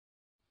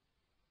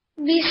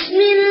بسم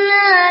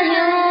الله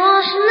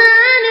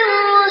الرحمن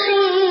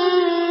الرحيم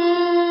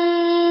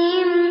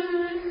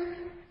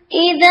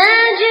إذا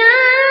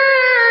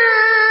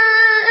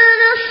جاء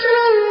نصر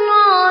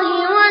الله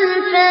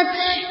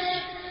والفتح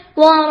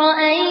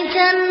ورأيت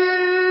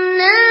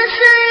الناس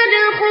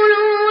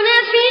يدخلون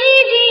في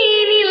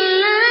دين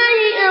الله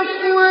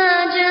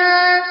أفواجا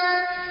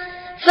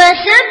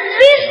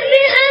فسبح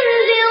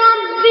بحمد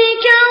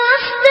ربك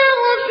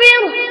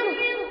واستغفره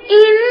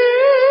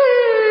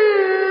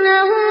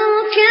إنه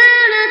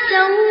كان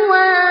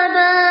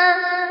توابا.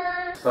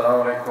 السلام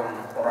عليكم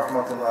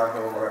ورحمة الله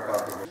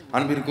وبركاته.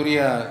 அன்பிற்குரிய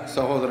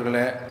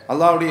சகோதரர்களே,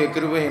 அல்லாஹ்வுடைய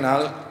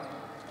கிருபையினால்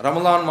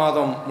ரமலான்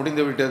மாதம்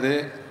முடிந்துவிட்டது.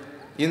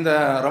 இந்த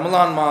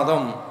ரமலான்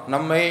மாதம்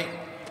நம்மை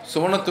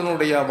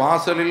சுவனத்தினுடைய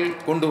வாசலில்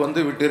கொண்டு வந்து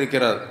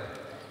விட்டிருக்கிறது.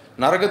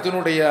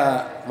 நரகத்தினுடைய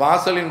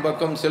வாசலின்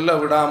பக்கம் செல்ல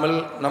விடாமல்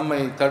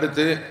நம்மை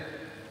தடுத்து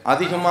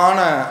அதிகமான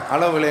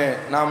அளவிலே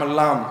நாம்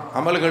எல்லாம்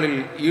அமல்களில்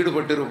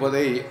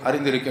ஈடுபட்டிருப்பதை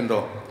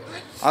அறிந்திருக்கின்றோம்.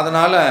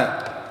 அதனால்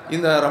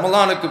இந்த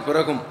ரமலானுக்கு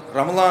பிறகும்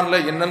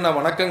ரமலானில் என்னென்ன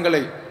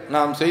வணக்கங்களை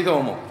நாம்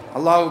செய்தோமோ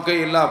அல்லாஹ்வுக்கே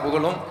எல்லா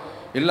புகழும்.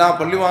 எல்லா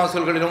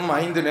பள்ளிவாசல்களிலும்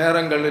 5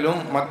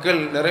 நேரங்களிலும்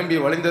மக்கள் நிரம்பி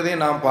வழிந்ததை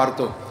நாம்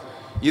பார்த்தோம்.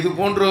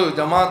 இதுபோன்று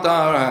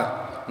ஜமாத்தாக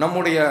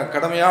நம்முடைய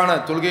கடமையான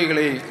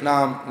தொழுகைகளை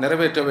நாம்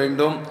நிறைவேற்ற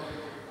வேண்டும்.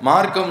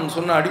 மார்க்கம்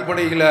சொன்ன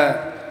அடிப்படையில்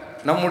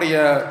நம்முடைய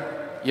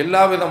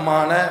எல்லா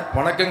விதமான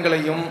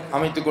வணக்கங்களையும்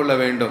அமைத்து கொள்ள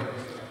வேண்டும்.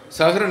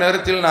 சஹ்ர்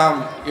நேரத்தில் நாம்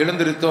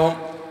எழுந்திருத்தோம்.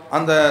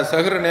 அந்த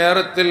சஹ்ர்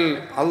நேரத்தில்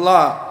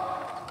அல்லாஹ்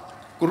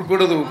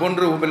குறிப்பிடுவது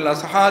போன்று உபில்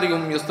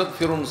அசஹாரியும்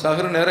யஸ்தக்ஃபிரும்,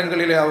 சஹ்ர்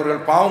நேரங்களிலே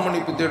அவர்கள் பாவ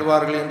மன்னிப்பு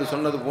தேடுவார்கள் என்று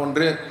சொன்னது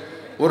போன்று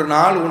ஒரு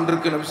நாள்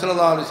ஒன்றுக்கு நபி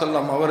ஸல்லல்லாஹு அலைஹி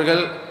வஸல்லம்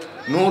அவர்கள்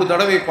 100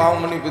 தடவை பாவ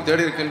மன்னிப்பு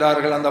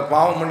தேடியிருக்கின்றார்கள். அந்த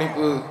பாவ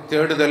மன்னிப்பு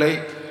தேடுதலை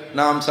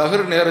நாம்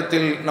சஹ்ர்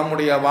நேரத்தில்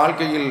நம்முடைய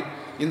வாழ்க்கையில்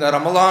இந்த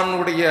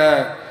ரமலானுடைய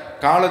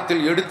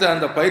காலத்தில் எடுத்த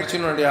அந்த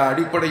பயிற்சியினுடைய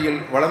அடிப்படையில்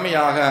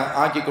வளமையாக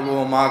ஆக்கிக்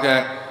கொள்வோமாக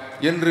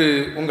என்று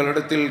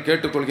உங்களிடத்தில்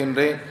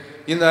கேட்டுக்கொள்கின்றேன்.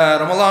 இந்த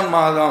ரமலான்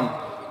மாதம்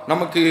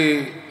நமக்கு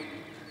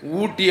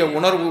ஊட்டிய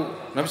உணர்வு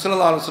நபி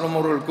ஸல்லல்லாஹு அலைஹி வஸல்லம்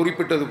அவர்கள்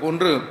குறிப்பிட்டது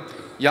போன்று,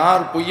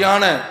 யார்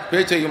பொய்யான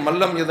பேச்சையும்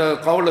மல்லம் எத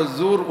கவுல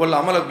ஜூர் வல்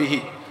அமல பிஹி,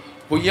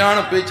 பொய்யான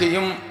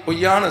பேச்சையும்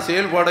பொய்யான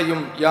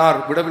செயல்பாடையும் யார்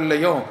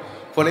விடவில்லையோ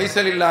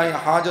ஃபலைஸலில்லாஹி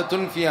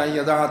ஹாஜத்துன் ஃபி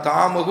அய்யதா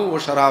தாமஹு வ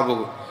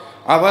ஷராபஹு,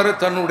 அவர்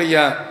தன்னுடைய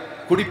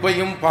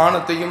குடிப்பையும்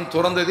பானத்தையும்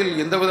துறந்ததில்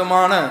எந்த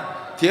விதமான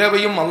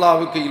தேவையும்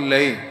அல்லாஹ்வுக்கு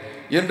இல்லை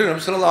என்று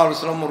நபி ஸல்லல்லாஹு அலைஹி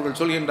வஸல்லம் அவர்கள்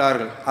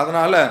சொல்கின்றார்கள்.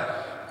 அதனால்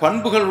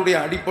பண்புகளுடைய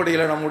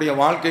அடிப்படையில் நம்முடைய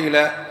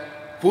வாழ்க்கையில்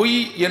பொய்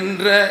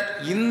என்ற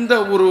இந்த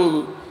ஒரு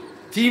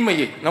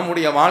தீமையை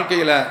நம்முடைய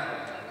வாழ்க்கையில்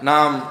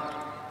நாம்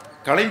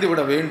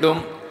களைந்துவிட வேண்டும்.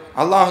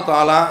 அல்லாஹ்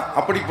தஆலா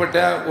அப்படிப்பட்ட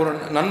ஒரு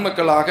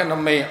நன்மக்களாக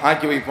நம்மை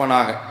ஆக்கி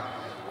வைப்பானாக.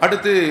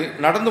 அடுத்து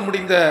நடந்து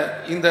முடிந்த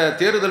இந்த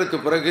தேர்தலுக்கு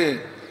பிறகு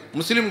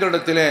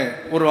முஸ்லிம்களிடத்திலே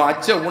ஒரு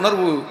அச்ச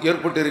உணர்வு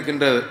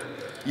ஏற்பட்டிருக்கின்றது.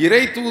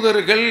 இறை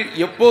தூதர்கள்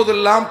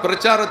எப்போதெல்லாம்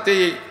பிரச்சாரத்தை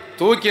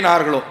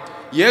துவக்கினார்களோ,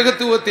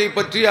 ஏகத்துவத்தை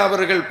பற்றி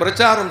அவர்கள்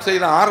பிரச்சாரம்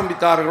செய்த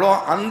ஆரம்பித்தார்களோ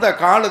அந்த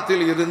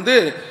காலத்தில் இருந்து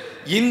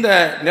இந்த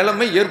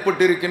நிலைமை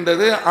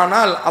ஏற்பட்டிருக்கின்றது.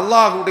 ஆனால்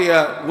அல்லாஹ்வுடைய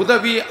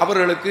உதவி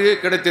அவர்களுக்கு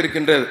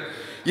கிடைத்திருக்கின்றது.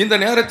 இந்த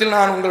நேரத்தில்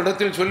நான்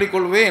உங்களிடத்தில்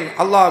சொல்லிக்கொள்வேன்,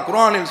 அல்லாஹ்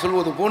குர்ஆனில்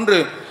சொல்வது போன்று,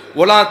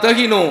 ஒலா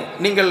தஹினு,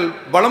 நீங்கள்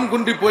பலம்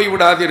குன்றி போய்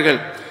விடாதீர்கள்,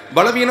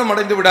 பலவீனம்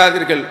அடைந்து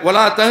விடாதீர்கள்,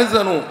 ஒலா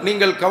தஹ்சனு,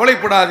 நீங்கள்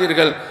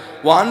கவலைப்படாதீர்கள்,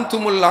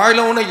 வஅன்துமுல்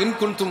ஆலௌன இன்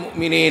குன்தும்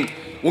முஃமினீன்,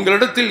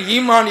 உங்களிடத்தில்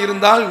ஈமான்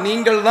இருந்தால்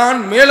நீங்கள் தான்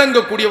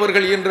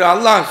மேலங்கக்கூடியவர்கள் என்று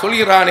அல்லாஹ்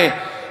சொல்கிறானே.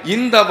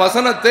 இந்த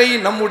வசனத்தை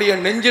நம்முடைய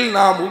நெஞ்சில்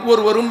நாம்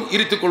ஒவ்வொருவரும்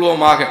இருத்திக்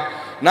கொள்வோமாக.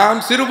 நாம்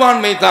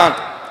சிறுபான்மை தான்,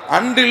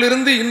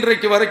 அன்றிலிருந்து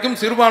இன்றைக்கு வரைக்கும்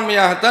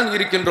சிறுபான்மையாகத்தான்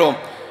இருக்கின்றோம்.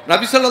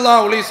 நபி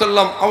ஸல்லல்லாஹு அலைஹி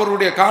வஸல்லம்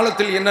அவருடைய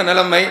காலத்தில் என்ன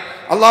நிலைமை?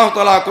 அல்லாஹ்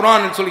தஆலா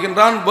குர்ஆனில்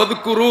சொல்கின்றான்,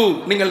 வதுக்குரு,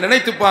 நீங்கள்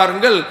நினைத்து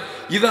பாருங்கள்,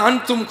 இது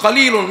அன்தும்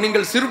கலீலுன்,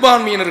 நீங்கள்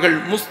சிறுபான்மையினர்கள்,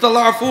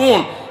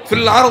 முஸ்தலாஃபூன்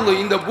ஃபில் அர்து,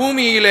 இந்த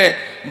பூமியிலே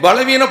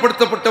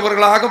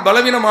பலவீனப்படுத்தப்பட்டவர்களாக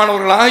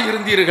பலவீனமானவர்களாக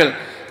இருந்தீர்கள்.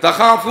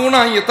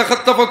 தகாஃபூனா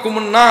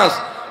யதகத்தஃபகுமுன் நாஸ்,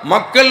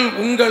 மக்கள்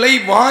உங்களை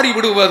வாரி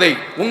விடுவதை,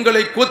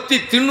 உங்களை கொத்தி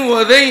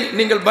தின்னுவதை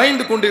நீங்கள்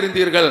பயந்து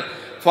கொண்டிருந்தீர்கள்.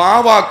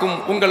 ஃபாவாக்கும்,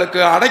 உங்களுக்கு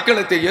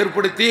அடைக்கலத்தை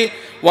ஏற்படுத்தி,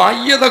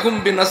 வஅய்யதகும்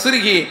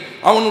பிநஸ்ரிஹி,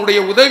 அவனுடைய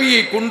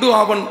உதவியை கொண்டு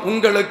அவன்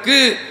உங்களுக்கு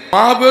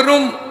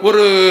மாபெரும்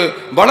ஒரு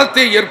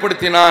பலத்தை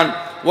ஏற்படுத்தினான்.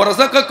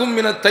 வரஸகக்கும்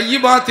மினத்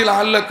தய்யிபாத்தில்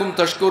லஅல்லக்கும்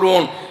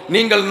தஷ்குரூன்,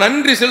 நீங்கள்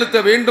நன்றி செலுத்த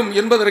வேண்டும்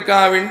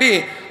என்பதற்காக வேண்டி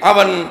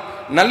அவன்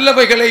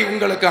நல்லவைகளை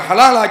உங்களுக்கு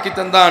ஹலாலாக்கி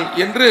தந்தான்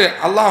என்று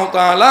அல்லாஹ்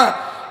தஆலா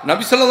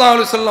நபி ஸல்லல்லாஹு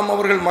அலைஹி வஸல்லம்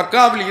அவர்கள்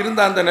மக்காவில் இருந்த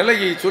அந்த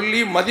நிலையை சொல்லி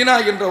மதீனா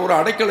என்ற ஒரு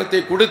அடைக்கலத்தை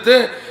கொடுத்து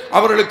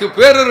அவர்களுக்கு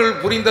பேரருள்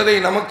புரிந்ததை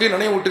நமக்கு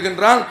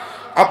நினைவூட்டுகின்றான்.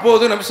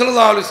 அப்போது நபி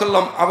ஸல்லல்லாஹு அலைஹி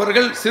வஸல்லம்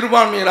அவர்கள்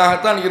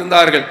சிறுபான்மையினராகத்தான்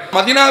இருந்தார்கள்.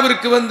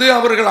 மதீனாவிற்கு வந்து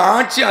அவர்கள்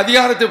ஆட்சி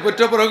அதிகாரத்தை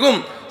பெற்ற பிறகும்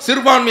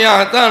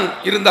சிறுபான்மையாகத்தான்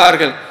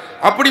இருந்தார்கள்.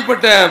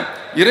 அப்படிப்பட்ட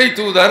இறை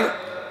தூதர்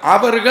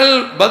அவர்கள்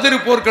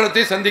பத்ர்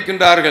போர்க்களத்தை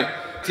சந்திக்கின்றார்கள்.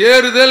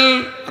 தேர்தல்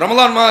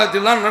ரமலான்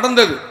மாதத்தில் தான்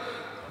நடந்தது.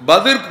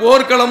 பத்ர்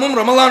போர்க்களமும்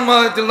ரமலான்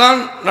மாதத்தில் தான்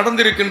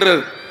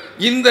நடந்திருக்கின்றது.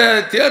 இந்த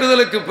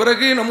தேர்தலுக்கு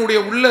பிறகு நம்முடைய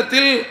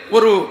உள்ளத்தில்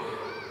ஒரு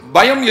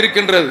பயம்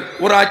இருக்கின்றது,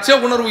 ஒரு அச்ச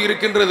உணர்வு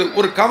இருக்கின்றது,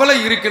 ஒரு கவலை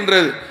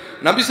இருக்கின்றது.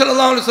 நபி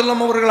ஸல்லல்லாஹு அலைஹி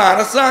வஸல்லம் அவர்கள்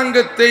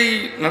அரசாங்கத்தை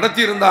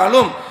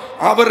நடத்தியிருந்தாலும்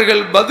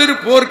அவர்கள் பத்ர்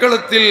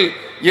போர்க்களத்தில்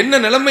என்ன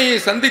நிலைமையை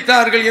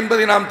சந்தித்தார்கள்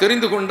என்பதை நாம்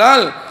தெரிந்து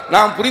கொண்டால்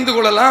நாம் புரிந்து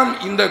கொள்ளலாம்.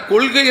 இந்த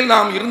கொள்கையில்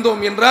நாம்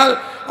இருந்தோம் என்றால்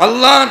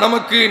அல்லாஹ்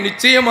நமக்கு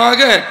நிச்சயமாக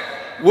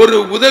ஒரு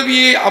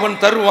உதவியை அவன்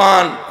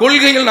தருவான்.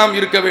 கொள்கையில் நாம்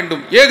இருக்க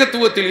வேண்டும்,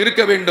 ஏகத்துவத்தில்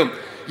இருக்க வேண்டும்.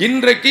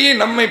 இன்றைக்கு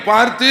நம்மை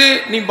பார்த்து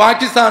நீ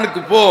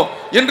பாகிஸ்தானுக்கு போ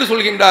என்று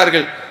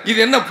சொல்கின்றார்கள். இது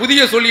என்ன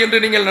புதிய சொல் என்று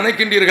நீங்கள்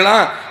நினைக்கின்றீர்களா?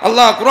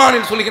 அல்லாஹ்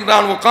குர்ஆனில்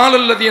சொல்கின்றான்,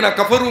 வகாலல்லதீன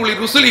கஃபரூ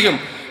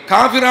லிருசுலிஹிம்,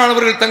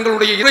 காஃபிரானவர்கள்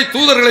தங்களுடைய இறை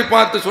தூதர்களை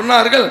பார்த்து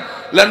சொன்னார்கள்,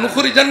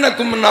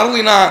 லனுக்ரிஜன்னகும் மின்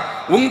அர்தினா,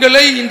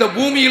 உங்களை இந்த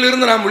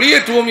பூமியிலிருந்து நாம்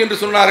வெளியேற்றுவோம் என்று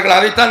சொன்னார்கள்.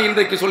 அதைத்தான்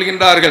இன்றைக்கு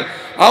சொல்கின்றார்கள்.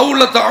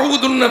 அவுல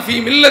தஊதுன்ன ஃபீ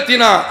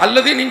மில்லத்தினா,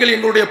 அல்லது நீங்கள்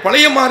எங்களுடைய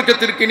பழைய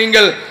மார்க்கத்திற்கு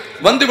நீங்கள்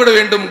வந்துவிட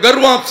வேண்டும்,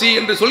 கர்வாப்சி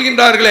என்று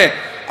சொல்கின்றார்களே,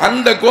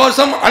 அந்த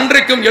கோஷம்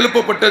அன்றைக்கும்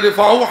எழுப்பப்பட்டது.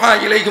 ஃபௌஹா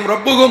இலைஹிம்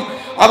ரப்புஹும்,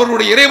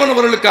 அவர்களுடைய இறைவன்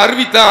அவர்களுக்கு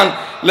அறிவித்தான்,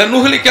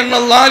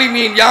 லனுஹ்லிகன்னல்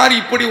லாலிமீன், யார்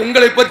இப்படி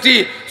உங்களை பற்றி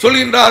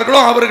சொல்கின்றார்களோ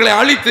அவர்களை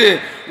அழித்து,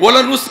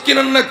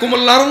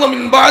 வலனுஸ்கினன்னகுமுல் அர்த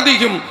மின்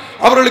பாதிஹிம்,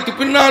 அவர்களுக்கு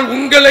பின்னால்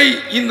உங்களை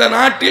இந்த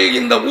நாட்டில்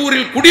இந்த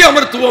ஊரில்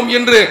குடியமர்த்துவோம்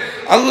என்று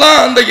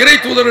அல்லாஹ் அந்த இறை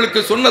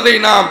தூதர்களுக்கு சொன்னதை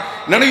நாம்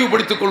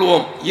நினைவுபடுத்திக்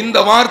கொள்வோம். இந்த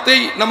வார்த்தை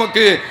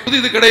நமக்கு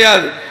புதிது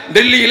கிடையாது.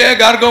 டெல்லியிலே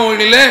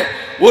கார்கோனிலே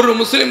ஒரு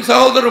முஸ்லிம்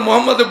சகோதரர்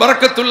முகமது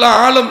பரக்கத்துல்லா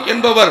ஆலம்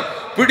என்பவர்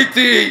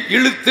பிடித்து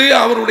இழுத்து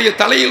அவருடைய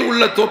தலையில்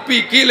உள்ள தொப்பி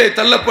கீழே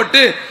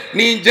தள்ளப்பட்டு,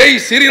 நீ ஜெய்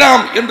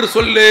ஸ்ரீராம் என்று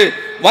சொல்லு,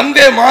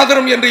 வந்தே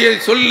மாதரம் என்று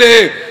சொல்லு,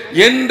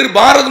 என்று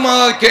பாரத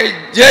மாதா கே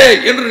ஜெய்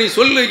என்று நீ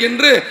சொல்லு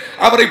என்று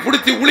அவரை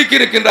பிடித்து உலுக்கி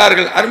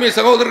இருக்கின்றார்கள். அருமை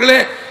சகோதரர்களே,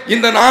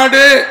 இந்த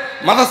நாடு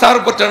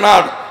மதசார்பற்ற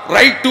நாடு,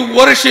 ரைட் டு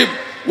வர்ஷிப்.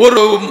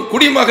 ஒரு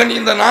குடிமகன்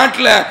இந்த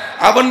நாட்டில்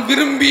அவன்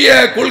விரும்பிய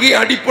கொள்கை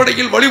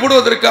அடிப்படையில்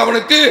வழிபடுவதற்கு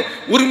அவனுக்கு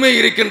உரிமை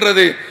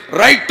இருக்கின்றது.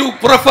 ரைட் டு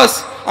ப்ரொஃபஸ்,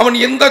 அவன்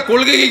எந்த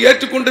கொள்கையை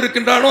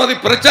ஏற்றுக்கொண்டிருக்கின்றானோ அதை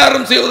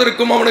பிரச்சாரம்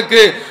செய்வதற்கும்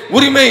அவனுக்கு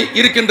உரிமை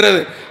இருக்கின்றது.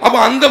 அப்போ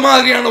அந்த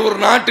மாதிரியான ஒரு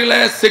நாட்டில்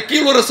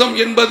செக்யூலரிசம்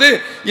என்பது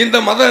இந்த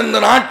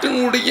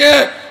நாட்டினுடைய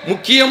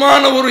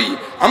முக்கியமான ஒரு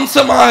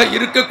அம்சமாக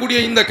இருக்கக்கூடிய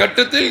இந்த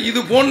கட்டத்தில்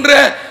இது போன்ற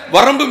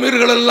வரம்பு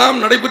மீறுகள் எல்லாம்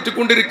நடைபெற்றுக்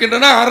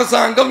கொண்டிருக்கின்றன.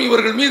 அரசாங்கம்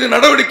இவர்கள் மீது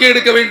நடவடிக்கை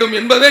எடுக்க வேண்டும்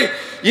என்பதை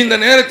இந்த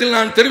நேரத்தில்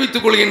நான்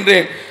தெரிவித்துக்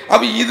கொள்கின்றேன்.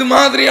 அப்ப இது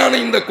மாதிரியான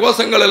இந்த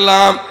கோஷங்கள்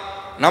எல்லாம்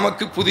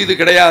நமக்கு புதிது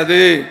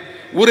கிடையாது.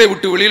 ஊரை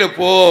விட்டு வெளியில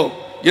போ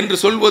என்று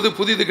சொல்வது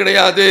புதிது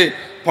கிடையாது.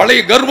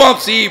 பழைய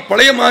கர்வாப்சி,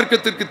 பழைய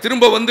மார்க்கத்திற்கு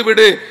திரும்ப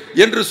வந்துவிடு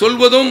என்று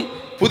சொல்வதும்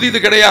புதிது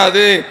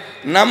கிடையாது.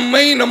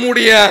 நம்மை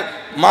நம்முடைய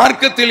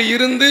மார்க்கத்தில்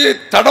இருந்து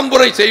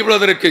தடம்புரை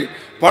செய்வதற்கு,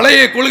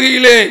 பழைய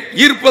கொள்கையிலே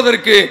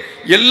ஈர்ப்பதற்கு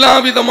எல்லா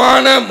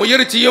விதமான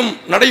முயற்சியும்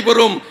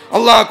நடைபெறும்.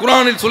 அல்லாஹ்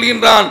குர்ஆனில்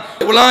சொல்கின்றான்,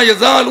 வலா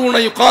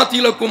யஸாலூன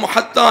யுகாத்திலக்கும்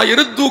ஹத்தா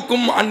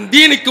யருதுக்கும் அன்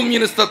தீனிக்கும்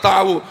இன்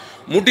இஸ்ததாவு,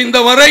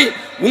 முடிந்தவரை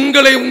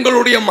உங்களை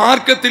உங்களுடைய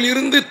மார்க்கத்தில்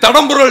இருந்து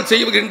தடம்புரல்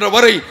செய்கின்ற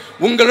வரை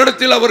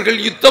உங்களிடத்தில் அவர்கள்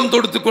யுத்தம்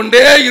தொடுத்து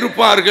கொண்டே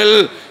இருப்பார்கள்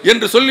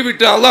என்று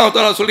சொல்லிவிட்டு அல்லாஹ்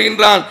தஆலா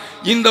சொல்கின்றான்,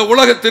 இந்த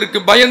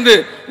உலகத்திற்கு பயந்து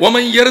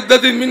வமன்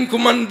யர்தது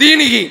மின்கும் அன்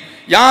தீனிஹி,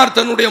 யார்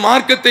தன்னுடைய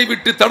மார்க்கத்தை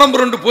விட்டு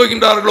தடம்புரண்டு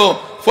போகின்றார்களோ,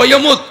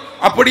 ஃபயமுத்,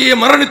 அப்படியே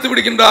மரணித்து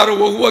விடுகின்றாரோ,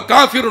 ஒஹுவ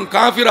காஃபிருன்,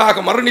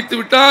 காஃபிராக மரணித்து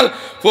விட்டால்,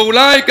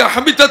 ஃபஉலாயிக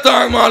ஹபிதத்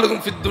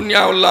அஅமாலுஹும் ஃபித்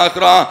துன்யா வல்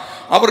ஆখিরা,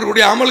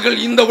 அவர்களுடைய அமல்கள்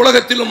இந்த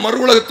உலகத்திலும் மறு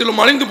உலகத்திலும்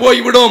அழிந்து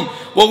போய்விடும்.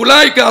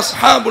 வஉலாயிக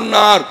அஸ்ஹாபுன்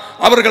நார்,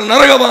 அவர்கள்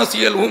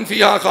நரகவாசிகள், ஹும்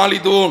ஃபிஹா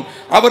காலிதூன்,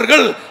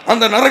 அவர்கள்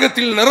அந்த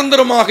நரகத்தில்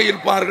நிரந்தரமாக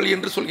இருப்பார்கள்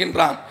என்று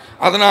சொல்கின்றான்.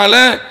 அதனால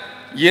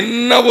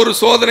என்ன ஒரு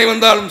சோதனை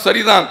வந்தாலும்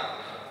சரிதான்,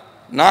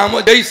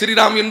 நாம ஜெய்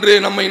ஸ்ரீராம் என்று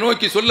நம்மை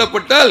நோக்கி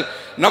சொல்லப்பட்டால்,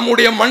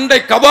 நம்முடைய மண்டை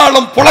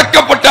கபாலம்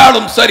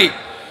புழக்கப்பட்டாலும் சரி,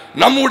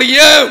 நம்முடைய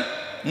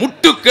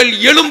முட்டுக்கள்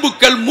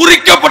எலும்புகள்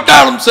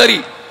முறிக்கப்பட்டாலும் சரி,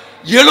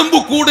 எலும்பு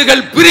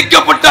கூடுகள்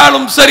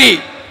பிரிக்கப்பட்டாலும் சரி,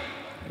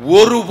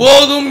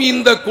 ஒருபோதும்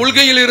இந்த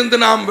கொள்கையில் இருந்து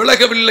நாம்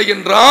விலகவில்லை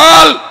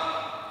என்றால்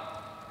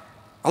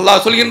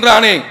அல்லாஹ்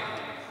சொல்கின்றானே,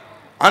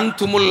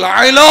 அன்துமுல்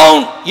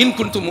அலௌன் இன்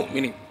குன்தும்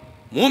முஃமினீன்,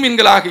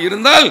 மூமின்களாக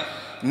இருந்தால்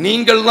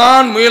நீங்கள்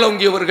தான்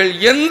மேலோங்கியவர்கள்.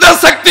 எந்த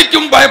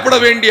சக்திக்கும் பயப்பட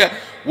வேண்டிய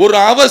ஒரு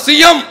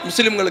அவசியம்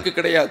முஸ்லிம்களுக்கு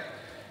கிடையாது.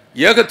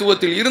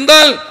 ஏகத்துவத்தில்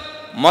இருந்தால்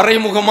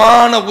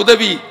மறைமுகமான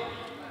உதவி,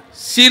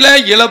 சில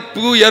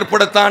இழப்பு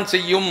ஏற்படத்தான்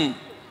செய்யும்,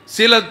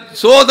 சில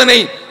சோதனை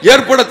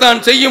ஏற்படத்தான்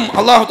செய்யும்.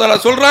 அல்லாஹ் தஆலா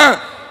சொல்றான்,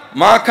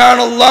 மா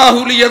கானல்லாஹு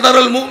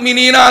லியதரல்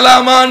முஃமினீன அலா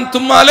மா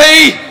அன்தும்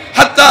அலைஹி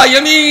ஹத்தா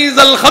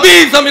யமீஸல்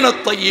ஹபீஸ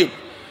மினத் தய்யிப்,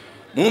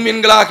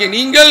 மூமின்களாகிய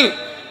நீங்கள்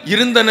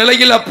இருந்த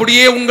நிலையில்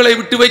அப்படியே உங்களை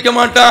விட்டு வைக்க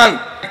மாட்டான்.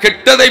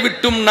 கெட்டதை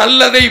விட்டும்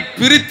நல்லதை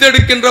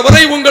பிரித்தெடுக்கின்ற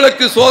வரை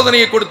உங்களுக்கு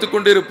சோதனையை கொடுத்து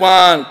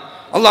கொண்டிருப்பான்.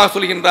 அல்லாஹ்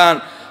சொல்கின்றான்,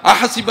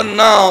 அஹஸிபன்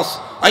நாஸ்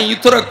அன்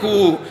யுத்ரகு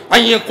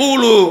அன்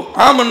யகூலு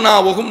ஆமன்னா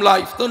வஹும் லா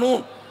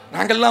யுஃப்தனூன்,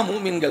 நாங்கெல்லாம்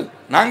மூமின்கள்,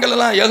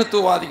 நாங்களெல்லாம்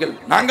ஏகத்துவவாதிகள்,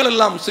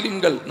 நாங்களெல்லாம்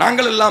முஸ்லிம்கள்,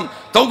 நாங்களெல்லாம்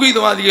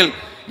தௌஹீத்வாதிகள்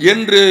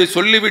என்று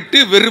சொல்லிவிட்டு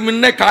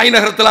வெறுமின்ன காய்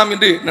நகர்த்தலாம்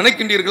என்று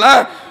நினைக்கின்றீர்களா?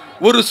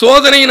 ஒரு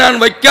சோதனை நான்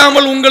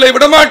வைக்காமல் உங்களை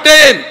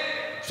விடமாட்டேன்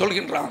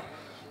சொல்கின்றான்.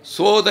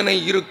 சோதனை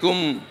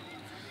இருக்கும்.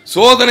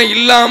 சோதனை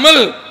இல்லாமல்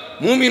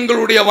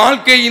மூமின்களுடைய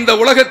வாழ்க்கை இந்த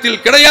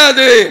உலகத்தில்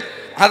கிடையாது.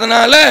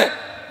 அதனால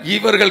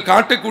இவர்கள்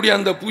காட்டக்கூடிய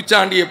அந்த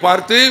பூச்சாண்டியை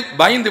பார்த்து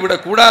பயந்து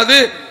விடக்கூடாது.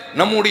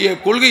 நம்முடைய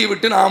கொள்கையை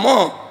விட்டு நாமோ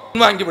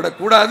வாங்கிவிடக்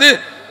கூடாது.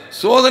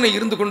 சோதனை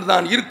இருந்து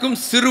கொண்டுதான் இருக்கும்.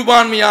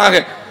 சிறுபான்மையாக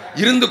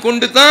இருந்து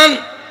கொண்டு தான்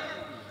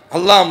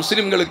அல்லாஹ்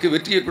முஸ்லிம்களுக்கு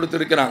வெற்றியை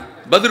கொடுத்திருக்கிறான்.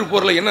 பத்ர்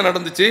போர்ல என்ன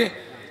நடந்துச்சு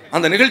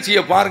அந்த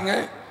நிகழ்ச்சியை பாருங்க.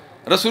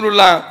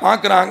 ரசூலுல்லாஹ்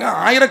பார்க்குறாங்க,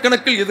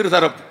 ஆயிரக்கணக்கில் எதிர்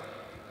தரப்பு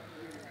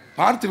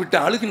பார்த்து விட்டு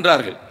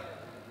அழுகின்றார்கள்.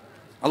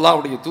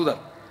 அல்லாஹ்வுடைய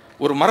தூதர்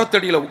ஒரு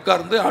மரத்தடியில்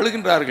உட்கார்ந்து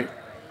அழுகின்றார்கள்.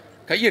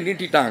 கையை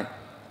நீட்டிட்டாங்க.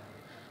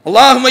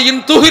 அல்லாஹும்ம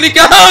இன் துஹ்லிக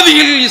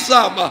ஹாதிஹில்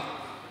இஸாபா,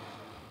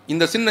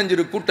 இந்த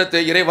சின்னஞ்சிறு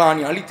கூட்டத்தை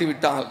இறைவாணி அழித்து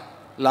விட்டால்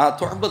லா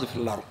துஅபது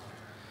ஃபில் அர்த்,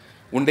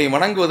 உன்னை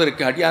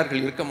வணங்குவதற்கு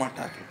அடியார்கள் இருக்க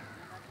மாட்டார்கள்.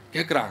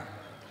 கேட்குறாங்க.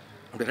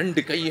 அப்படி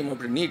ரெண்டு கையும்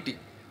அப்படி நீட்டி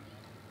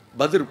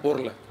பத்ர்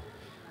போர்ல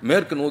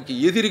மேற்கு நோக்கி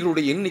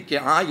எதிரிகளுடைய எண்ணிக்கை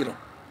 1000,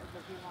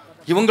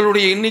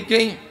 இவங்களுடைய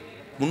எண்ணிக்கை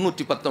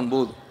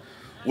 319.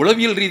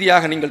 உளவியல்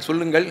ரீதியாக நீங்கள்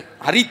சொல்லுங்கள்,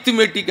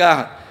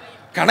 அரித்மெட்டிக்காக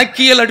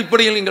கணக்கியல்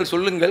அடிப்படையில் நீங்கள்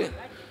சொல்லுங்கள்,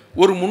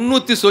 ஒரு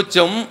 300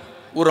 சொச்சம்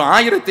ஒரு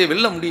 1000-ஐ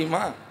வெல்ல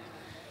முடியுமா?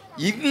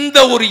 இந்த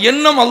ஒரு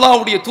எண்ணம்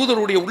அல்லாஹ்வுடைய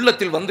தூதருடைய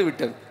உள்ளத்தில் வந்து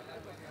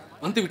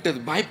விட்டது.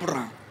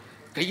 பயப்படுறாங்க,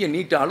 கையை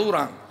நீட்டு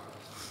அழுகுறாங்க.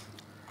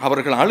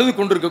 அவர்கள் அழுது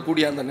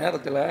கொண்டிருக்கக்கூடிய அந்த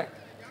நேரத்தில்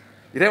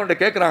இறைவன்கிட்ட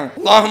கேட்கிறாங்க,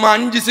 அல்லாஹும்ம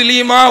அன்ஜிஸ்லி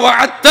மா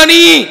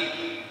வஅத்தனி,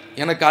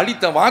 எனக்கு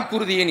அளித்த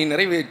வாக்குறுதியை நீ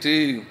நிறைவேற்று.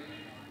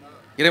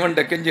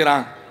 இறைவன்கிட்ட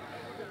கெஞ்சுறான்.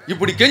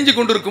 இப்படி கெஞ்சி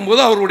கொண்டிருக்கும்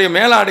போது அவருடைய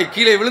மேலாடை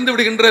கீழே விழுந்து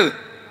விடுகின்றது.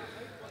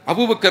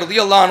 அபூபக்கர்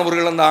ரலியல்லாஹு அன்ஹு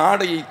அவர்கள் அந்த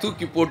ஆடையை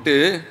தூக்கி போட்டு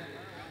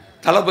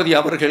தளபதி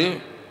அவர்கள்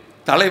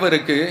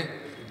தலைவருக்கு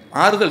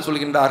ஆறுதல்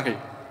சொல்கின்றார்கள்.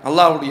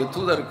 அல்லாஹ்வுடைய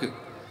தூதருக்கு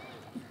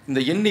இந்த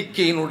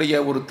எண்ணிக்கையினுடைய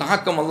ஒரு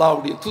தாக்கம்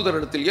அல்லாஹ்வுடைய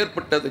தூதரிடத்தில்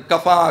ஏற்பட்டது.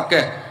 கஃபாக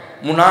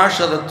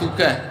முனாஷதத்துக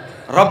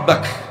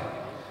ரப்பக்,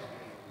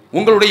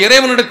 உங்களுடைய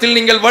இறைவனிடத்தில்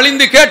நீங்கள்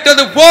வலிந்து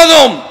கேட்டது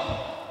போதும்.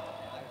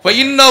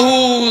 ஃபஇன்னஹு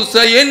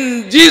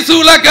சயன்ஜிசு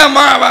லக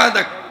மா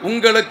வஅதக்,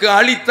 உங்களுக்கு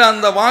அளித்த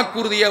அந்த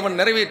வாக்குறுதியை அவன்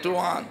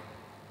நிறைவேற்றுவான்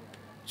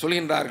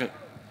சொல்கின்றார்கள்.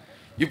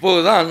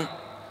 இப்போதுதான்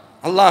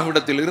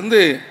அல்லாஹ்விடத்தில்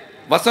இருந்து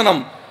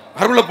வசனம்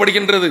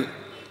அருளப்படுகின்றது.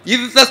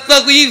 இது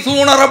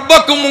தஸ்தகீஸூன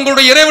ரப்பக்கும்,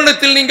 உங்களுடைய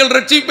இறைவனிடத்தில் நீங்கள்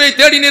ரட்சிப்பை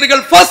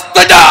தேடினீர்கள்.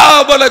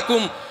 ஃபஸ்தஜாப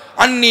லக்கும்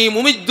அன்னி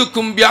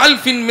முமித்துக்கும்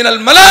பிஅல்ஃபின்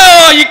மினல்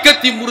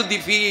மலாயிகத்தி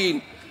முர்திஃபீன்,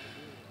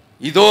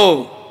 இதோ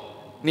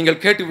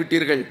நீங்கள் கேட்டு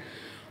விட்டீர்கள்,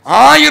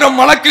 1000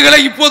 மலக்குகளை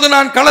இப்போது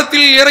நான்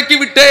களத்தில் இறக்கி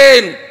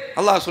விட்டேன்.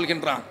 அல்லாஹ்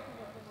சொல்கின்றான்,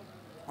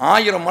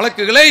 1000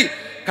 மலக்குகளை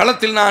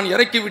களத்தில் நான்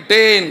இறக்கி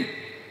விட்டேன்.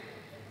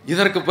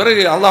 இதற்கு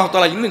பிறகு அல்லாஹ்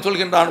தஆலா இன்னும்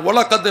சொல்கின்றான்,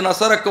 வலகத்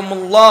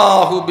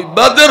நஸரக்குமுல்லாஹு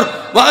பிபத்ர்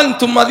வ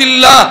அன்தும்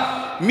அதில்லா,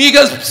 மிக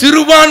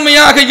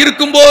சிறுபான்மையாக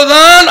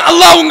இருக்கும்போதுதான்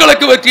அல்லாஹ்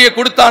உங்களுக்கு வெற்றியை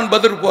கொடுத்தான்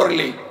பத்ர்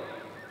போரிலே.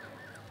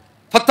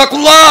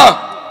 ஃபத்தகுல்லாஹ்,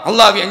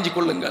 அல்லாஹ்வை அஞ்சிக்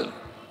கொள்ளுங்கள்.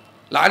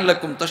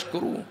 லஅல்லக்கும்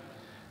தஷ்குரூன்,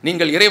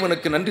 நீங்கள்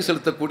இறைவனுக்கு நன்றி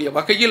செலுத்தக்கூடிய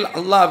வகையில்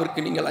அல்லாஹ்விற்கு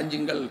நீங்கள்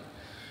அஞ்சுங்கள்.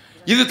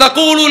 இது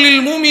தகூலு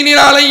லில் முஃமினீன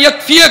அலை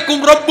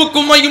யக்ஃபியக்கும்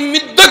ரப்புக்கும் வ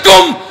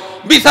யும்மித்துக்கும்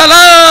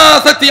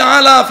பிஸலாஸத்தி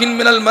ஆலாஃபின்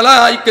மினல்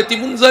மலாயிகத்தி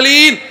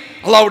முன்ஸலீன்.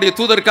 அல்லாஹ்வுடைய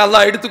தூதருக்கு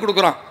அல்லாஹ் எடுத்து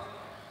கொடுக்குறான்.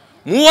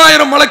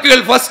 3000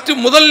 மலக்குகள் ஃபர்ஸ்ட்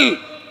முதல்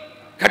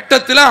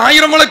கட்டத்தில்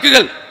 1000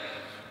 மலக்குகள்.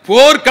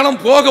 போர்க்களம்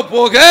போக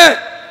போக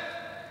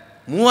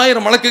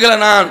 3000 மலக்குகளை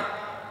நான்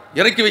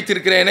இறக்கி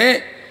வைத்திருக்கிறேனே,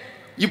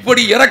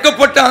 இப்படி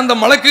இறக்கப்பட்ட அந்த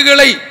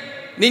மலக்குகளை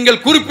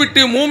நீங்கள்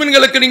குறிப்பிட்டு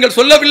மூமின்களுக்கு நீங்கள்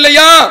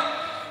சொல்லவில்லையா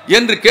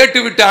என்று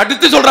கேட்டுவிட்டு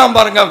அடுத்து சொல்றான்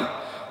பாருங்க,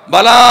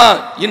 பலா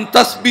இன்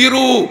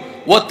தஸ்பிரு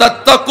வ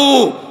தத்தகு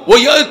வ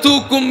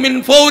யதுக்கும் மின்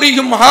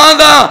ஃபௌரிஹிம்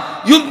ஹாதா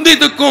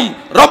யும்திதுக்கும்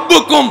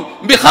ரப்புக்கும்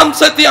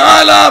பிஹம்ஸத்தி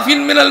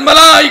ஆலாஃபின் மினல்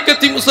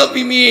மலாயிகத்தி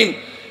முஸவ்விமீன்.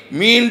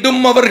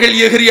 மீண்டும் அவர்கள்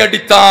எகிரி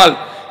அடித்தால்,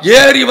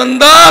 ஏறி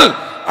வந்தால்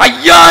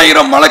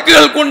 5000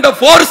 மலக்குகள் கொண்ட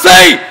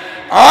போர்ஸை,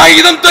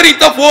 ஆயுதம்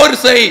தரித்த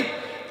போர்ஸை,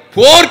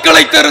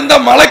 போர்க்களை தருந்த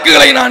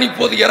மலக்குகளை நான்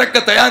இப்போது இறக்க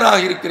தயாராக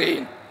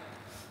இருக்கிறேன்.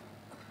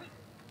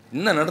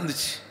 என்ன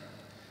நடந்துச்சு?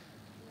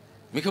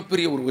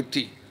 மிகப்பெரிய ஒரு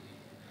வெற்றி.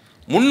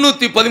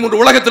 313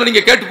 உலகத்தில்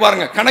நீங்க கேட்டு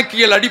பாருங்க,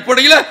 கணக்கியல்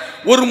அடிப்படையில்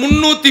ஒரு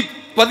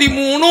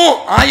 313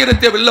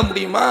 1000-ஐ வெல்ல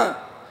முடியுமா?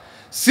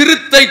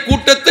 சிறுத்தை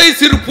கூட்டத்தை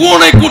சிறு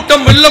பூனை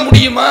கூட்டம் வெல்ல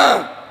முடியுமா?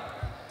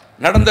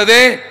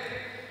 நடந்ததே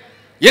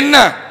என்ன?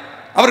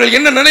 அவர்கள்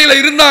என்ன நிலையில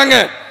இருந்தாங்க?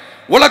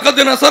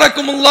 வலகத்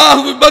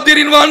நஸரக்குமுல்லாஹு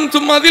பிபத்ரின் வ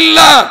அன்தும்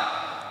அதில்லா,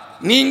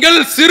 நீங்கள்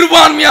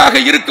சிறுபான்மையாக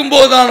இருக்கும்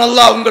போதுதான்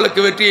அல்லாஹ் உங்களுக்கு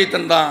வெற்றியை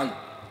தந்தான்.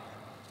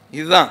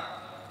 இதுதான்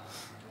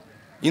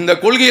இந்த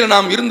கொள்கையில்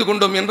நாம் இருந்து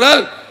கொண்டோம்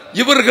என்றால்,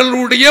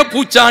 இவர்களுடைய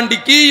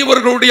பூச்சாண்டிக்கு,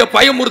 இவர்களுடைய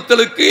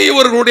பயமுறுத்தலுக்கு,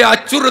 இவர்களுடைய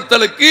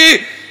அச்சுறுத்தலுக்கு,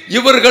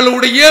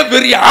 இவர்களுடைய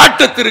வெறி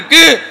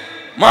ஆட்டத்திற்கு,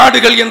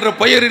 மாடுகள் என்ற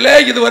பெயரிலே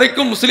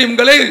இதுவரைக்கும்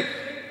முஸ்லிம்களை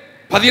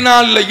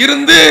 14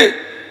 இருந்து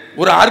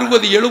ஒரு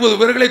 60-70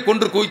 பேர்களை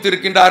கொன்று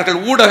குவித்திருக்கின்றார்கள்.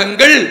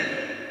 ஊடகங்கள்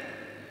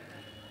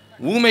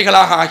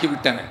ஊமைகளாக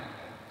ஆகிவிட்டன.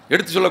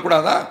 எடுத்து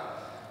சொல்லக்கூடாதா?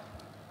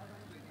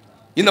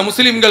 இந்த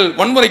முஸ்லிம்கள்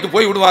வன்முறைக்கு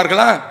போய்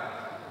விடுவார்களா?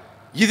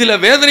 இதுல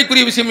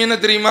வேதனைக்குரிய விஷயம் என்ன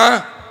தெரியுமா?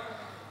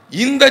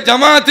 இந்த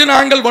ஜமாத்து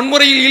நாங்கள்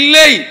வன்முறையில்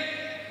இல்லை,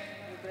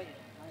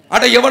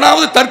 அட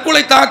எவனாவது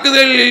தற்கொலை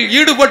தாக்குதலில்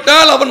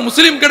ஈடுபட்டால் அவன்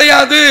முஸ்லிம்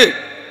கிடையாது,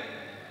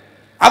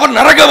 அவன்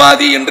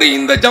நரகவாதி என்று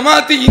இந்த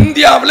ஜமாத்து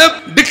இந்தியாவில்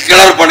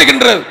டிக்ளேர்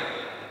பண்ணுகின்றது,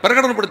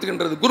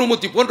 பிரகடனப்படுத்துகின்றது.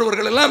 குருமூர்த்தி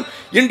போன்றவர்கள் எல்லாம்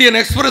இந்தியன்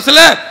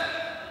எக்ஸ்பிரஸ்ல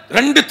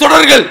 2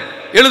 தொடர்கள்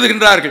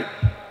எழுதுகின்றார்கள்.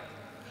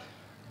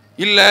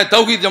 இல்லை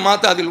தௌஹீத்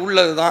ஜமாத் அதில்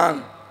உள்ளதுதான்.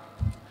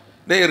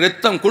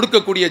 ரத்தம்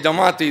கொடுக்கக்கூடிய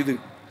ஜமாத் இது.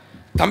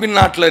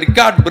 தமிழ்நாட்டில்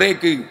ரெக்கார்ட்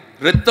பிரேக்கு,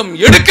 ரத்தம்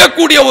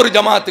எடுக்கக்கூடிய ஒரு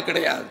ஜமாத்து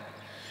கிடையாது.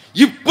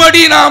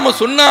 இப்படி நாம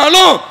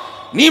சொன்னாலும்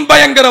நீ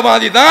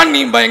பயங்கரவாதி தான்,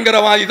 நீ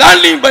பயங்கரவாதி தான்,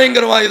 நீ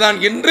பயங்கரவாதி தான்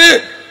என்று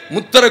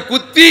முத்திர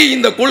குத்தி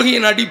இந்த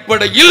கொள்கையின்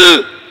அடிப்படையில்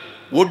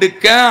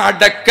ஒடுக்க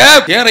அடக்க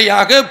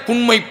தேரையாக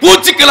புண்மை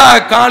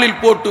பூச்சிக்களாக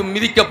காலில் போட்டு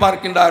மிதிக்க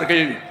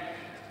பார்க்கின்றார்கள்.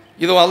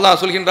 இதோ அல்லாஹ்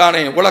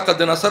சொல்கின்றானே,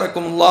 வலகத்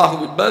நஸரக்கும் அல்லாஹு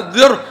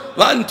பிபத்ர்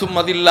வ அன்தும்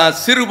அதில்லா,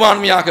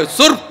 சிறுபான்மையாக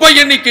சொற்ப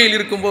எண்ணிக்கையில்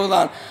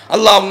இருக்கும்போதுதான்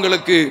அல்லாஹ்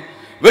உங்களுக்கு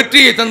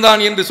வெற்றியை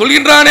தந்தான் என்று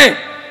சொல்கின்றானே.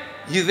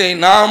 இதை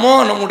நாமோ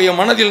நம்முடைய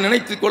மனதில்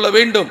நினைத்துக் கொள்ள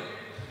வேண்டும்.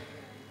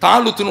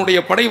 தாலூத்தினுடைய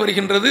படை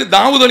வருகின்றது.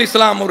 தாவூத்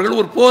அலைஹிஸ்ஸலாம் அவர்கள்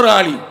ஒரு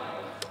போராளி.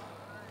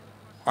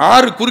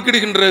 ஆறு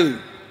குறுக்கிடுகின்றது,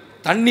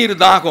 தண்ணீர்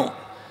தாகம்.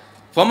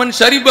 ஃபமன்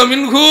ஷரிப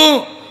மின்ஹு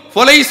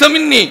ஃபலைஸ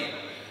மின்னி,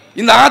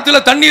 இந்த ஆத்துல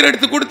தண்ணீர்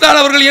எடுத்து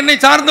கொடுத்தால் அவர்கள் என்னை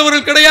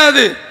சார்ந்தவர்கள்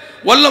கிடையாது.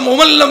 வல்லம்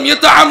உமல்லம்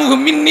யதஅமுஹு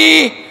மின்னி,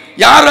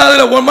 யார்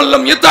அதில்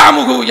உமல்லம்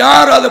யதஅமுஹு,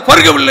 யார் அதை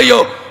பருகவில்லையோ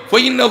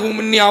ஃபைன்னஹு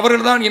மின்னி,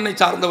 அவர்கள் தான் என்னை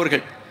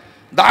சார்ந்தவர்கள்.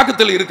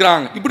 தாகத்தில்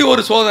இருக்கிறாங்க. இப்படி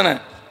ஒரு சோதனை.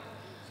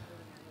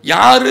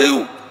 யாரு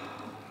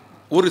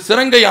ஒரு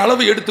சிறங்கை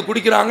அளவு எடுத்து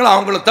குடிக்கிறாங்களோ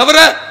அவங்கள தவிர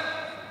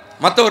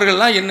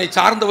மற்றவர்கள்லாம் என்னை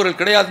சார்ந்தவர்கள்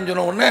கிடையாதுன்னு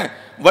சொன்ன உடனே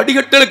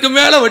வடிகட்டலுக்கு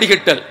மேல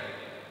வடிகட்டல்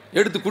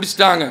எடுத்து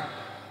குடிச்சிட்டாங்க.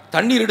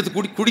 தண்ணீர் எடுத்து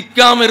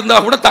குடிக்காம இருந்தா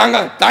கூட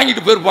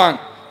தாங்கிட்டு போயிருப்பாங்க.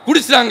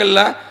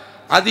 குடிச்சிட்டாங்கல்ல,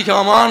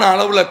 அதிகமான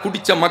அளவுல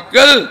குடிச்ச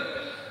மக்கள்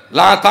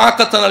லா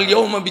தாக்கத்தனல்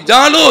யௌம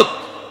பிஜாலூத்,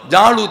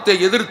 ஜாலூத்தை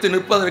எதிர்த்து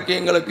நிற்பதற்கு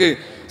எங்களுக்கு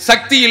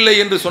சக்தி இல்லை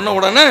என்று சொன்ன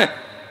உடனே,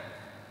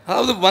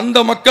 அதாவது வந்த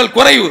மக்கள்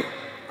குறைவு,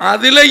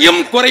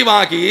 அதிலையும்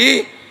குறைவாகி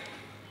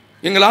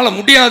எங்களால்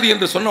முடியாது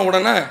என்று சொன்ன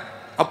உடனே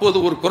அப்போது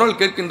ஒரு குரல்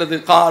கேட்கின்றது,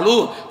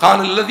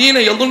 காலுல்லதீன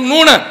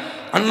யதுன்னூன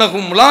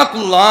அன்னஹும்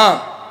முலாக்குல்லாஹ்,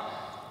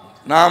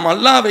 நாம்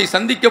அல்லாஹ்வை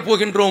சந்திக்க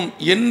போகின்றோம்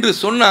என்று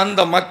சொன்ன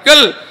அந்த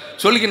மக்கள்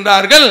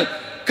சொல்கின்றார்கள்,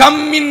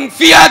 கம்மின்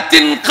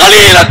ஃபியத்தின்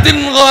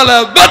கலீலத்தின்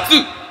கலபத்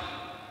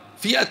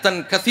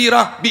ஃபியத்தன்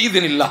கஸீரா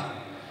பிஇذنில்லாஹ்,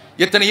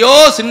 எத்தனையோ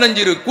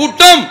சின்னஞ்சிறு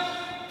கூட்டம்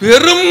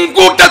பெரும்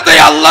கூட்டத்தை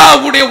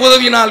அல்லாஹ்வுடைய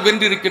உதவியினால்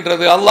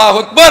வென்றிருக்கின்றது. அல்லாஹ்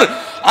அக்பர்.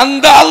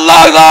 அந்த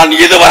அல்லாஹ் தான்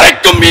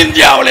இதுவரைக்கும்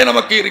இந்தியாவிலே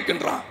நமக்கு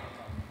இருக்கின்றான்.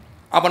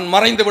 அவன்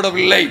மறைந்து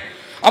விடவில்லை,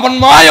 அவன்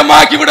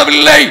மாயமாகி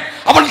விடவில்லை,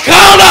 அவன்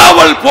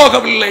காணாமல்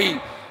போகவில்லை,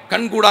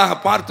 கண்கூடாக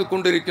பார்த்து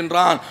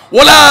கொண்டிருக்கின்றான்.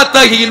 ஒலா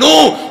தஹினு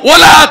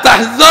ஒலா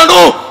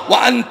தஹ்ஸனு வ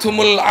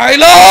அன்துமுல்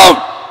அலாம்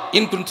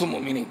இன் குன்தும்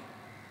முஃமினீன்,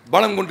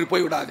 பலம் கொண்டு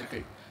போய்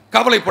விடாதீர்கள்,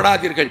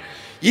 கவலைப்படாதீர்கள்.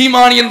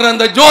 ஈமான் என்ற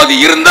அந்த ஜோதி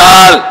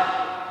இருந்தால்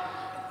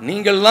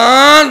நீங்கள்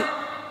தான்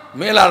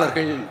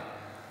மேலாளர்கள்.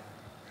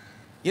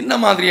 என்ன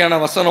மாதிரியான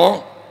வசனம்,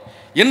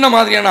 என்ன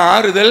மாதிரியான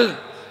ஆறுதல்.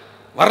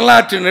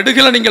 வரலாற்று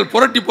நெடுகளை நீங்கள்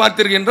புரட்டி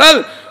பார்த்தீர்கள் என்றால்,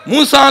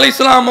 மூசா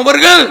அலைஹிஸ்ஸலாம்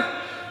அவர்கள்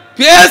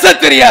பேச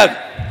தெரியாது.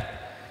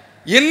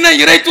 என்ன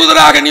இறை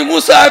தூதராக நீ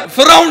மூசா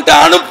ஃபிரௌன்ட்ட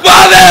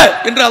அனுப்பாத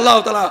என்று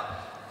அல்லாஹ் தஆலா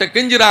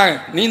கெஞ்சுறாங்க.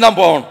 நீ தான்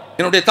போகணும்,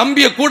 என்னுடைய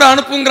தம்பியை கூட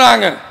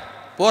அனுப்புங்கிறாங்க.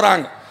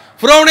 போறாங்க.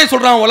 ஃபிரௌனே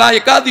சொல்றான், ஒலா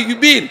யகாது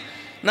யுபீன்,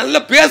 நல்ல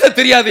பேச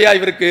தெரியாதையா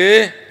இவருக்கு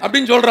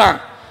அப்படின்னு சொல்றாங்க.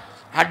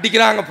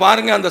 அடிக்கிறாங்க.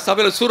 பாருங்க அந்த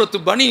சபையில் சூரத்து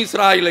பனி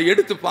இஸ்ராயில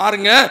எடுத்து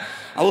பாருங்க.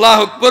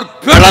 அல்லாஹ் அக்பர்,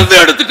 பிளந்து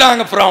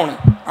எடுத்துட்டாங்க. ஃபிரௌன்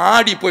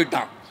ஆடி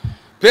போயிட்டான்.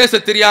 பேச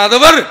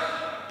தெரியாதவர்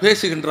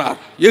பேசுகின்றார்,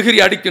 எகிரி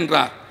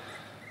அடிக்கின்றார்.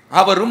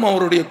 அவரும்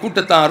அவருடைய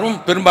கூட்டத்தாரும்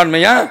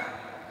பெரும்பான்மையா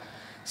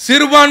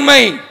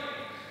சிறுபான்மை.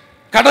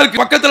 கடலுக்கு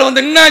பக்கத்தில்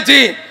வந்து என்னாச்சு,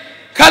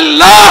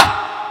 கல்லா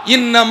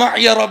இன்ன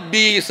மஅய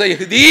ரப்பி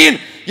சயஹ்தீன்,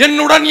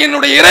 என்னுடன்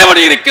என்னுடைய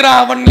இறைவன்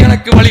இருக்கிறான், அவன்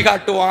எனக்கு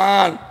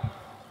வழிகாட்டுவான்.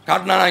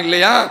 காட்டினானா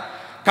இல்லையா?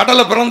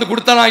 கடலை பிறந்து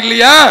கொடுத்தானா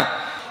இல்லையா?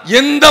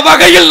 எந்த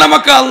வகையில்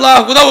நமக்கு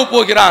அல்லாஹ் உதவ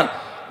போகிறான்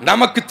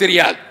நமக்கு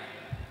தெரியாது.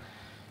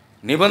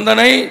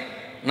 நிபந்தனை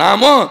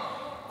நாமோ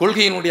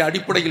கொள்கையினுடைய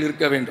அடிப்படையில்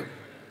இருக்க வேண்டும்.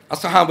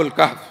 அஸ்ஹாபுல்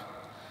கஹ்ஃப்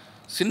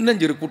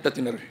சின்னஞ்சிறு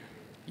கூட்டத்தினர்கள்,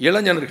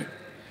 இளைஞர்கள்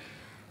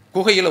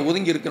குகையில்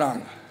ஒதுங்கி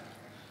இருக்கிறாங்க.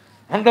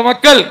 அந்த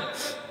மக்கள்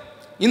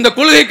இந்த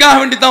கொள்கைக்காக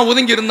வேண்டி தான்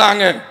ஒதுங்கி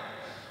இருந்தாங்க.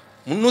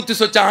 300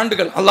 சொச்ச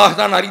ஆண்டுகள். அல்லாஹ்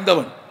தான்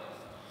அறிந்தவன்.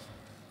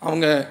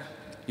 அவங்க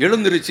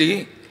எழுந்திருச்சு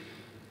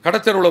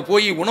கடத்தருவில்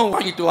போய் உணவு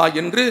வாங்கிட்டு வா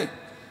என்று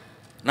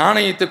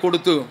நாணயத்தை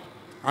கொடுத்து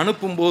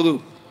அனுப்பும்போது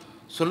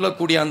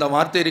சொல்லக்கூடிய அந்த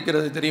வார்த்தை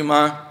இருக்கிறது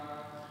தெரியுமா?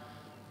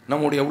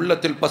 நம்முடைய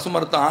உள்ளத்தில்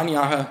பசுமரத்த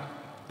ஆணியாக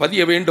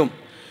பதிய வேண்டும்.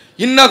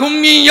 இன்னஹும்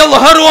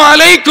யல்ஹரு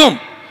அலைக்கும்,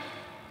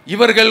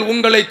 இவர்கள்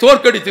உங்களை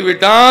தோற்கடித்து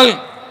விட்டால்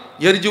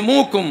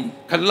எர்ஜுமூக்கும்,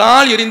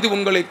 கல்லால் எரிந்து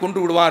உங்களை கொன்று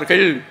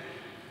விடுவார்கள்.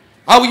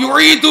 அவ்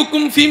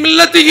யுஈதுக்கும் ஃபீ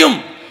மில்லத்திஹிம்,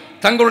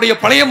 தங்களுடைய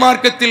பழைய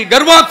மார்க்கத்தில்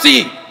கர்வாப்சி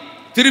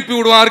திருப்பி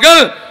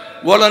விடுவார்கள்.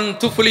 வலன்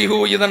துஃப்லிஹு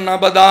இதன்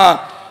அபதா,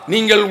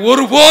 நீங்கள்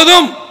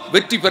ஒருபோதும்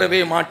வெற்றி பெறவே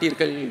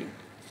மாட்டீர்கள்.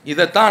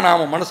 இதைத்தான்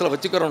நாம மனசுல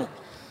வச்சுக்கிறோம்.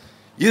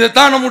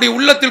 இதைத்தான் நம்முடைய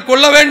உள்ளத்தில்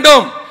கொள்ள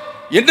வேண்டும்.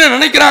 என்ன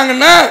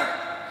நினைக்கிறாங்கன்னா,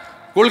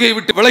 கொள்கையை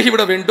விட்டு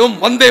விலகிவிட வேண்டும்,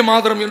 வந்தே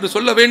மாதரம் என்று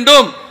சொல்ல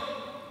வேண்டும்.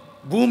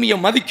 பூமியை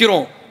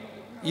மதிக்கிறோம்,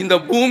 இந்த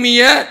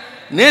பூமியை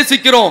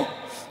நேசிக்கிறோம்.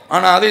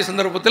 ஆனா அதே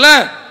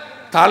சந்தர்ப்பத்தில்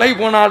தலை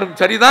போனாலும்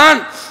சரிதான்,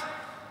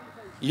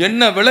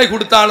 என்ன விலை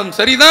கொடுத்தாலும்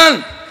சரிதான்,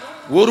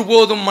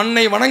 ஒருபோதும்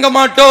மண்ணை வணங்க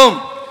மாட்டோம்.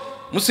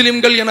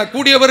 முஸ்லிம்கள் என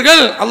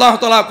கூடியவர்கள் அல்லாஹ்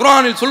தஆலா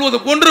குர்ஆனில் சொல்வது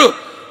போன்று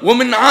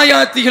ஒமின்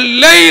ஆயாத்திகள்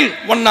லைல்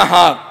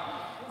வன்னஹார்,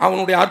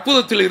 அவனுடைய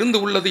அற்புதத்தில் இருந்து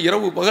உள்ளது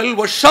இரவு பகல்,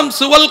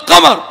 வஷம்சு வல்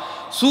கமர்,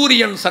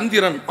 சூரியன்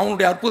சந்திரன்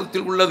அவனுடைய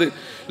அற்புதத்தில் உள்ளது.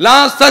 லா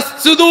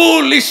தஸ்ஜுது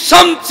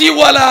லிஷம்சி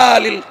வலா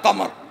லில்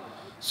கமர்,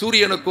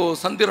 சூரியனுக்கோ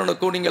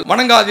சந்திரனுக்கோ நீங்கள்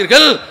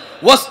வணங்காதீர்கள்.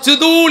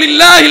 வஸ்ஜுது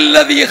லில்லாஹி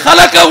அல்லதி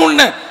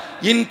ஹலகஹுன்ன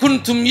இன்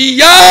குன்தும்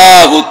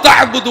இய்யாஹு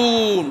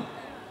தஅபுதூன்,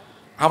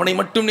 அவனை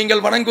மட்டும்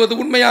நீங்கள் வணங்குவது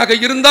உண்மையாக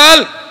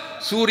இருந்தால்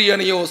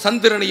சூரியனையோ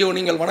சந்திரனையோ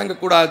நீங்கள்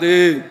வணங்கக்கூடாது.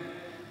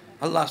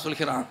 அல்லாஹ்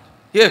சொல்கிறான்,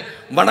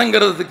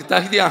 வணங்குறதுக்கு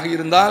தகுதியாக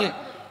இருந்தால்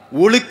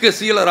ஒழுக்க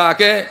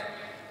சீலராக,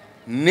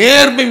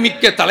 நேர்மை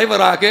மிக்க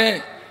தலைவராக,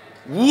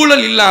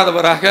 ஊழல்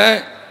இல்லாதவராக,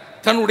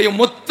 தன்னுடைய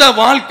மொத்த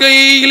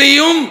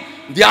வாழ்க்கையிலேயும்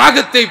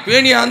தியாகத்தை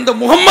பேணிய அந்த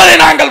முகம்மதை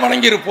நாங்கள்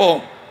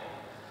வணங்கியிருப்போம்,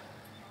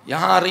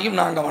 யாரையும்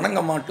நாங்கள்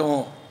வணங்க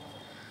மாட்டோம்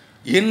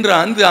என்ற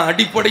அந்த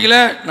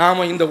அடிப்படையில்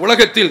நாம் இந்த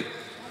உலகத்தில்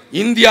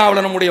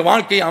இந்தியாவில் நம்முடைய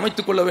வாழ்க்கையை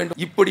அமைத்துக் கொள்ள வேண்டும்.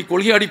 இப்படி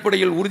கொள்கை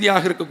அடிப்படையில்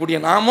உறுதியாக இருக்கக்கூடிய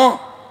நாமோ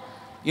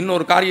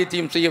இன்னொரு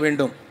காரியத்தையும் செய்ய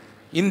வேண்டும்.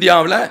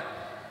 இந்தியாவில்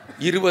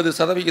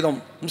 20%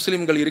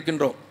 முஸ்லிம்கள்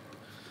இருக்கின்றோம்.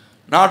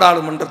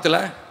 நாடாளுமன்றத்தில்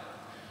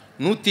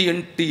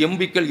 108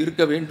 எம்பிக்கள்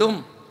இருக்க வேண்டும்.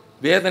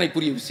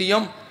 வேதனைக்குரிய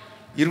விஷயம்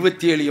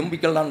 27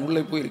 எம்பிக்கள் தான்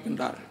உள்ளே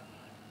போயிருக்கின்றார்கள்.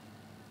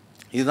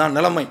 இதுதான்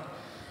நிலைமை.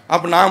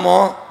 அப்போ நாமோ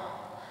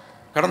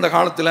கடந்த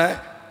காலத்தில்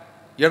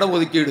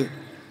இடஒதுக்கீடு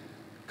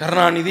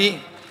கருணாநிதி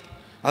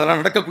அதெல்லாம்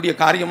நடக்கக்கூடிய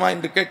காரியமா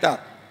என்று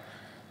கேட்டார்.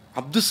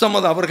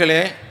 அப்துல்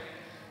அவர்களே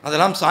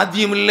அதெல்லாம்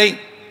சாத்தியமில்லை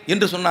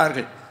என்று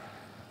சொன்னார்கள்.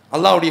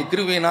 அல்லாஹ்வுடைய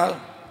கிருபையினால்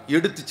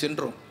எடுத்து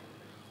சென்றோம்,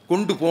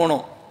 கொண்டு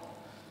போனோம்,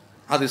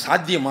 அது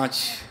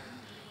சாத்தியமாச்சு.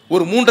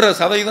 ஒரு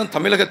 3.5%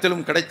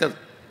 தமிழகத்திலும் கிடைத்தது.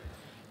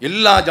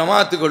 எல்லா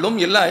ஜமாத்துகளும்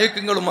எல்லா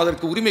இயக்கங்களும்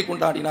அதற்கு உரிமை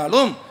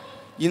கொண்டாடினாலும்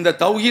இந்த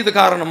தௌஹீது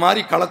காரணம்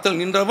மாதிரி களத்தில்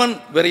நின்றவன்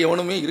வேற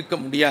எவனுமே இருக்க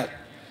முடியாது.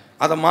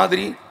 அதை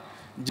மாதிரி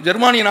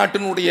ஜெர்மானிய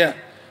நாட்டினுடைய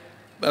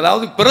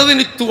அதாவது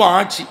பிரதிநிதித்துவ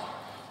ஆட்சி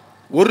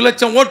 1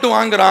 லட்சம் ஓட்டு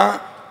வாங்குறான்,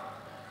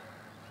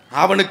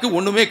 அவனுக்கு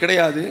ஒன்றுமே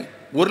கிடையாது.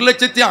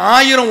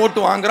 1,10,000 ஓட்டு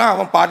வாங்குறான்,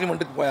 அவன்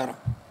பார்லிமெண்ட்டுக்கு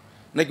போயாரான்.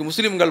 இன்னைக்கு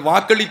முஸ்லிம்கள்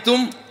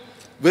வாக்களித்தும்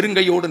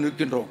வெறுங்கையோடு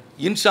நிற்கின்றோம்.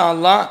 இன்ஷா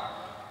அல்லாஹ்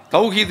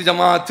தௌஹீத்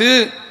ஜமாத்து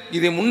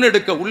இதை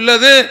முன்னெடுக்க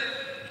உள்ளது.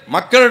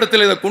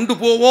 மக்களிடத்தில் இதை கொண்டு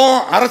போவோம்.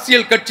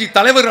 அரசியல் கட்சி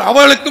தலைவர்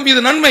அவர்களுக்கும்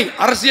இது நன்மை.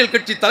 அரசியல்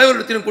கட்சி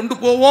தலைவரிடத்திலும் கொண்டு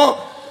போவோம்.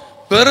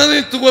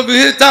 பிரதிநிதித்துவ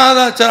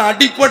விகிதாச்சார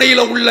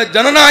அடிப்படையில் உள்ள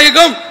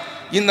ஜனநாயகம்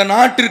இந்த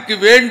நாட்டிற்கு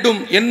வேண்டும்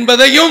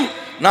என்பதையும்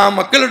நாம்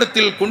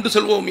மக்களிடத்தில் கொண்டு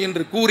செல்வோம்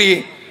என்று கூறி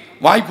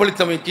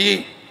வாய்ப்பளித்தமைக்கு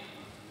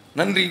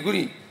நன்றி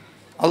கூறி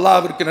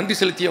அல்லாஹ்விற்கு நன்றி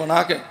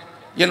செலுத்தியவனாக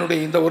என்னுடைய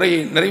இந்த உரையை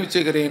நிறைவு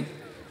செய்கிறேன்.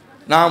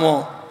 நாமோ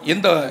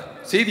எந்த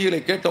செய்திகளை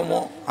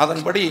கேட்டோமோ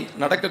அதன்படி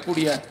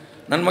நடக்கக்கூடிய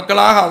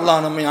நன்மக்களாக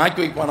அல்லாஹ் நம்மை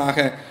ஆக்கி வைப்பானாக.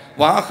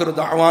 வாஹிரு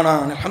தஅவானா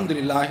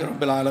அல்ஹம்துலில்லாஹி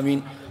ரப்பில்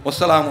ஆலமீன்.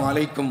 வஸ்ஸலாமு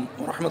அலைக்கும்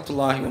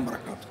வரஹ்மத்துல்லாஹி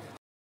வபரகாத்துஹு.